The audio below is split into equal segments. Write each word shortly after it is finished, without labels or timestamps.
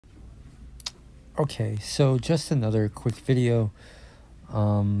Okay, so just another quick video.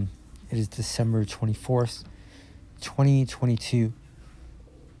 It is December 24th, 2022.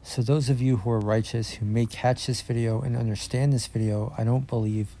 So those of you who are righteous, who may catch this video and understand this video, I don't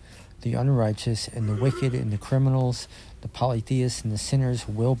believe the unrighteous and the wicked and the criminals, the polytheists and the sinners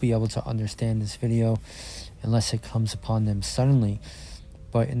will be able to understand this video unless it comes upon them suddenly.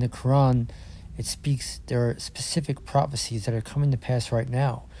 But in the Quran, it speaks, there are specific prophecies that are coming to pass right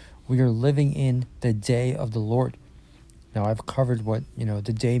now. We are living in the day of the Lord. Now, I've covered what, the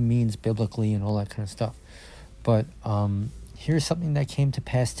day means biblically and all that kind of stuff. But here's something that came to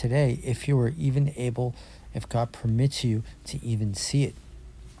pass today, if you were even able, if God permits you to even see it.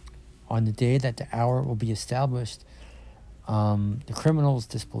 On the day that the hour will be established, the criminals,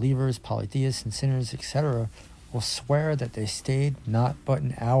 disbelievers, polytheists, and sinners, etc., will swear that they stayed not but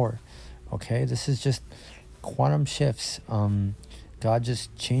an hour. Okay, this is just quantum shifts. God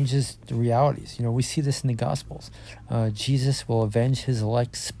just changes the realities. We see this in the Gospels. Jesus will avenge his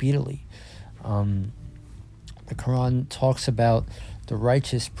elect speedily. The Quran talks about the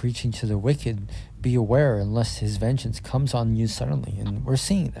righteous preaching to the wicked, be aware unless his vengeance comes on you suddenly. And we're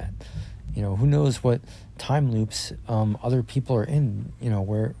seeing that. Who knows what time loops other people are in.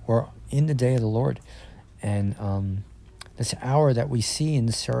 We're in the day of the Lord. And this hour that we see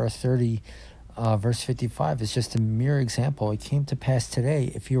in Surah 30, verse 55 is just a mere example. It came to pass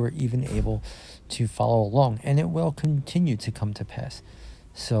today if you were even able to follow along. And it will continue to come to pass.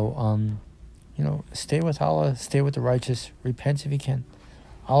 So, stay with Allah, stay with the righteous, repent if you can.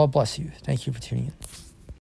 Allah bless you. Thank you for tuning in.